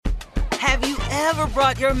Have you ever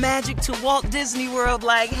brought your magic to Walt Disney World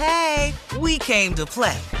like, hey, we came to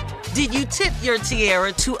play? Did you tip your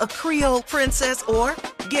tiara to a Creole princess or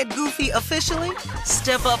get goofy officially?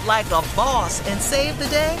 Step up like a boss and save the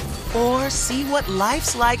day? Or see what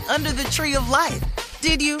life's like under the tree of life?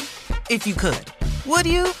 Did you? If you could. Would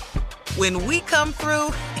you? When we come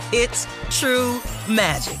through, it's true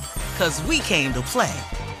magic. 'Cause we came to play.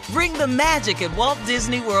 Bring the magic at Walt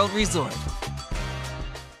Disney World Resort.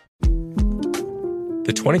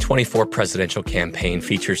 The 2024 presidential campaign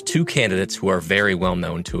features two candidates who are very well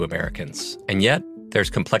known to Americans. And yet, there's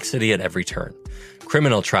complexity at every turn.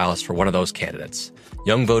 Criminal trials for one of those candidates.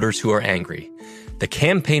 Young voters who are angry. The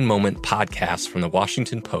Campaign Moment podcast from the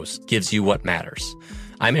Washington Post gives you what matters.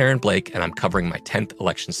 I'm Aaron Blake, and I'm covering my 10th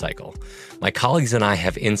election cycle. My colleagues and I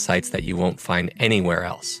have insights that you won't find anywhere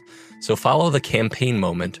else. So follow The Campaign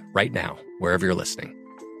Moment right now, wherever you're listening.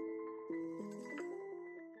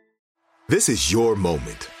 This is your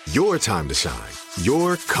moment, your time to shine,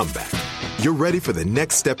 your comeback. You're ready for the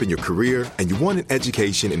next step in your career, and you want an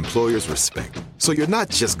education employers respect. So you're not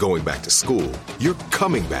just going back to school, you're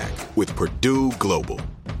coming back with Purdue Global.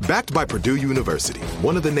 Backed by Purdue University,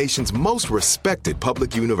 one of the nation's most respected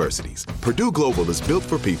public universities, Purdue Global is built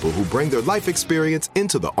for people who bring their life experience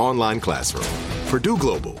into the online classroom. Purdue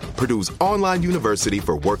Global, Purdue's online university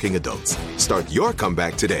for working adults. Start your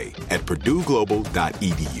comeback today at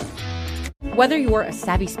purdueglobal.edu. Whether you're a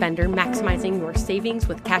savvy spender maximizing your savings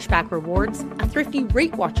with cashback rewards, a thrifty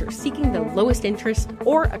rate watcher seeking the lowest interest,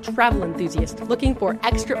 or a travel enthusiast looking for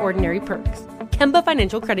extraordinary perks, Kemba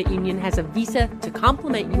Financial Credit Union has a visa to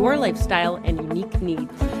complement your lifestyle and unique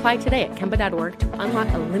needs. Apply today at Kemba.org to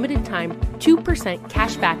unlock a limited time 2%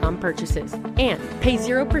 cash back on purchases and pay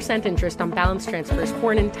 0% interest on balance transfers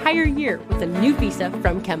for an entire year with a new visa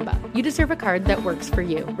from Kemba. You deserve a card that works for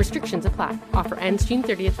you. Restrictions apply. Offer ends June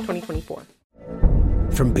 30th, 2024.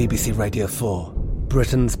 From BBC Radio 4,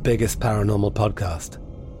 Britain's biggest paranormal podcast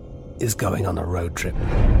is going on a road trip.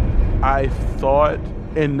 I thought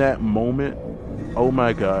in that moment, oh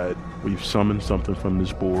my God, we've summoned something from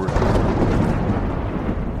this board.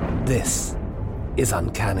 This is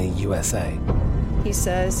Uncanny USA. He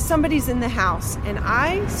says, somebody's in the house, and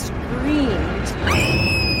I screamed.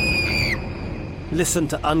 Listen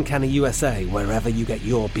to Uncanny USA wherever you get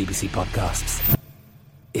your BBC podcasts,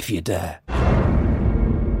 if you dare.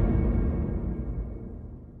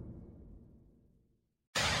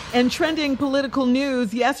 And trending political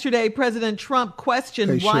news, yesterday, President Trump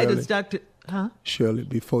questioned why does Dr. Shirley,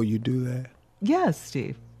 before you do that. Yes,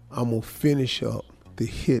 Steve. I'm going to finish up the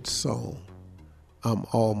hit song, I'm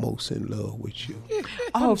Almost in Love with You.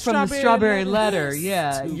 Oh, from the Strawberry Letter.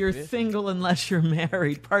 Yeah, you're single unless you're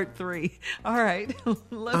married, part 3. All right,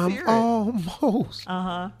 let's hear it. I'm almost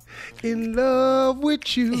in love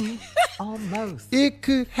with you. Almost. It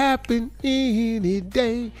could happen any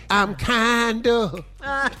day. I'm kind of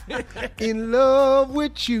in love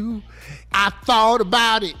with you. I thought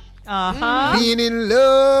about it. Being in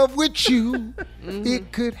love with you.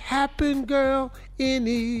 It could happen, girl,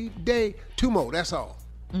 any day. 2 more, that's all.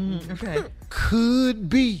 Okay. Could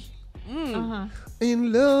be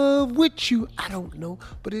in love with you. I don't know,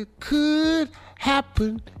 but it could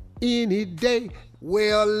happen any day.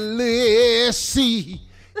 Well, let's see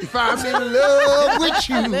if I'm in love with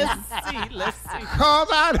you. Let's see. 'Cause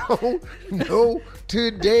I don't know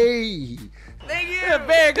today. Thank you.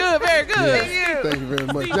 Very good, very good. Yes, thank you very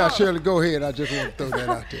much. Now, Shirley, go ahead. I just want to throw that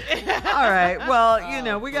out there. All right.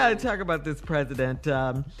 Well, we got to talk about this president.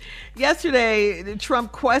 Yesterday,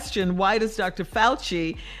 Trump questioned why does Dr.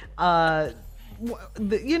 Fauci,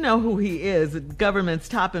 you know who he is, the government's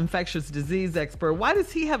top infectious disease expert, why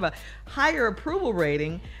does he have a higher approval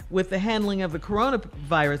rating with the handling of the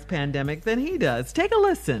coronavirus pandemic than he does? Take a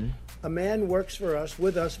listen. A man works for us,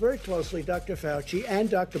 with us very closely, Dr. Fauci and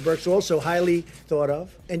Dr. Birx, also highly thought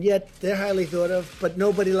of, and yet they're highly thought of, but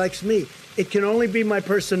nobody likes me. It can only be my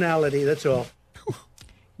personality, that's all.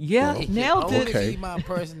 Yeah, nailed it. Okay. My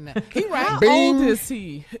personality. He right. Bing. How old is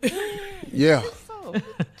he? Yeah.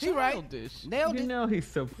 He right. Nailed it. He's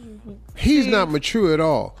so... He's not mature at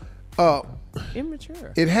all.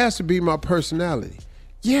 Immature. It has to be my personality.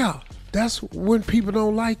 Yeah, that's when people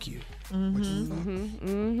don't like you.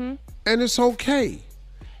 And it's okay.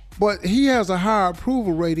 But he has a higher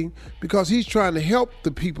approval rating because he's trying to help the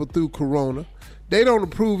people through Corona. They don't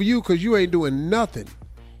approve of you because you ain't doing nothing.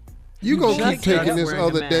 You gonna keep taking this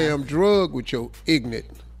other damn drug with your ignorant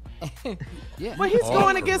Yeah. But he's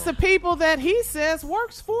going against the people that he says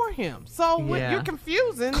works for him. So you're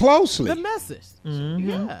confusing closely the message.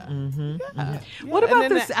 What about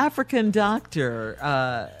this African doctor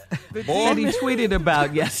that he tweeted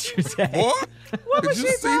about yesterday? What was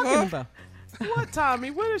she talking about? What,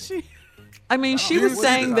 Tommy? What is she? I mean, she was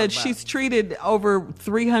saying that she's treated over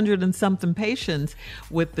 300 and something patients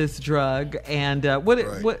with this drug. And what's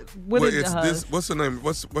the name?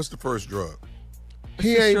 What's the first drug?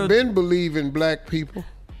 He ain't been believing black people.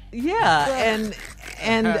 Yeah,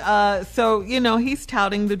 and so he's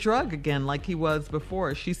touting the drug again like he was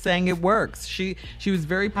before. She's saying it works. She was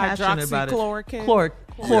very passionate about it.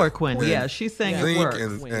 Chloroquine. Yeah, she's saying it works.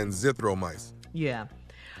 And zithromycin. Yeah.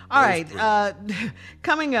 All right.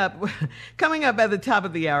 Coming up at the top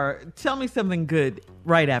of the hour. Tell me something good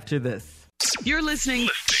right after this. You're listening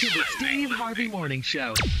to the Steve Harvey Morning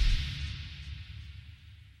Show.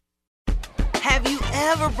 Have you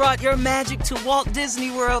ever brought your magic to Walt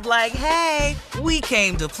Disney World like, hey, we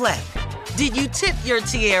came to play? Did you tip your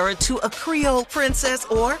tiara to a Creole princess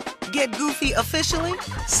or get goofy officially?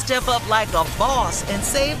 Step up like a boss and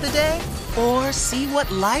save the day? Or see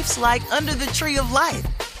what life's like under the tree of life?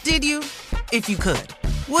 Did you? If you could.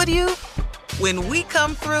 Would you? When we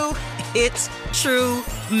come through, it's true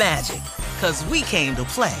magic. 'Cause we came to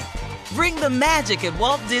play. Bring the magic at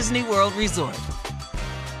Walt Disney World Resort.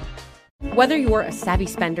 Whether you're a savvy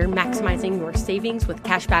spender maximizing your savings with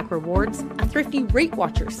cashback rewards, a thrifty rate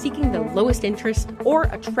watcher seeking the lowest interest, or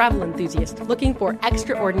a travel enthusiast looking for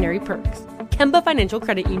extraordinary perks, Kemba Financial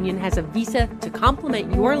Credit Union has a visa to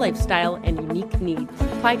complement your lifestyle and unique needs.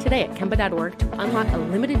 Apply today at Kemba.org to unlock a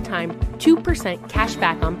limited time 2% cash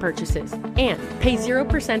back on purchases and pay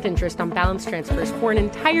 0% interest on balance transfers for an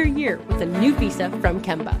entire year with a new visa from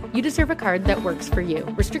Kemba. You deserve a card that works for you.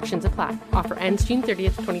 Restrictions apply. Offer ends June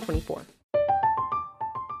 30th, 2024.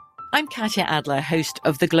 I'm Katya Adler, host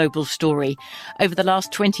of The Global Story. Over the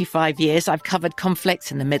last 25 years, I've covered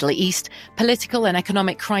conflicts in the Middle East, political and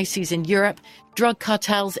economic crises in Europe, drug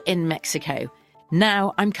cartels in Mexico.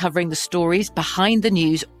 Now I'm covering the stories behind the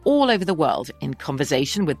news all over the world in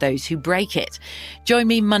conversation with those who break it. Join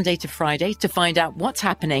me Monday to Friday to find out what's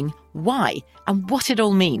happening, why, and what it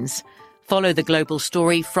all means. Follow The Global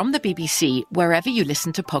Story from the BBC wherever you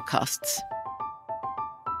listen to podcasts.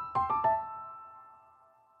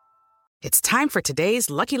 It's time for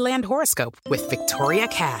today's Lucky Land horoscope with Victoria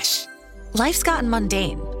Cash. Life's gotten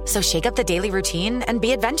mundane, so shake up the daily routine and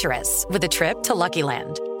be adventurous with a trip to Lucky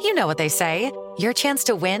Land. You know what they say, your chance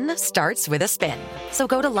to win starts with a spin. So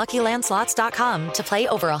go to LuckyLandSlots.com to play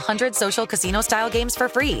over 100 social casino-style games for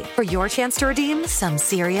free for your chance to redeem some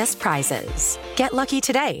serious prizes. Get lucky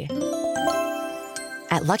today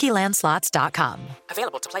at LuckyLandSlots.com.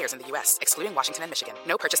 Available to players in the U.S., excluding Washington and Michigan.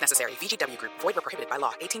 No purchase necessary. VGW Group. Void or prohibited by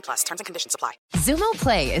law. 18+. Terms and conditions apply. Xumo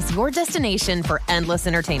Play is your destination for endless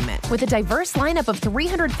entertainment. With a diverse lineup of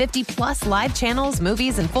 350+ live channels,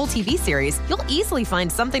 movies, and full TV series, you'll easily find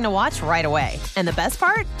something to watch right away. And the best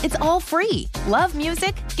part? It's all free. Love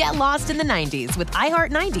music? Get lost in the 90s with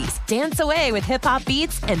iHeart 90s. Dance away with hip-hop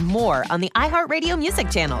beats and more on the iHeartRadio music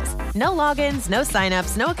channels. No logins, no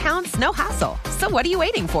signups, no accounts, no hassle. So what are you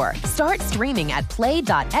waiting for? Start streaming at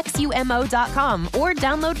play.xumo.com or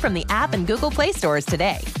download from the app and Google Play stores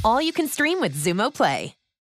today. All you can stream with Xumo Play.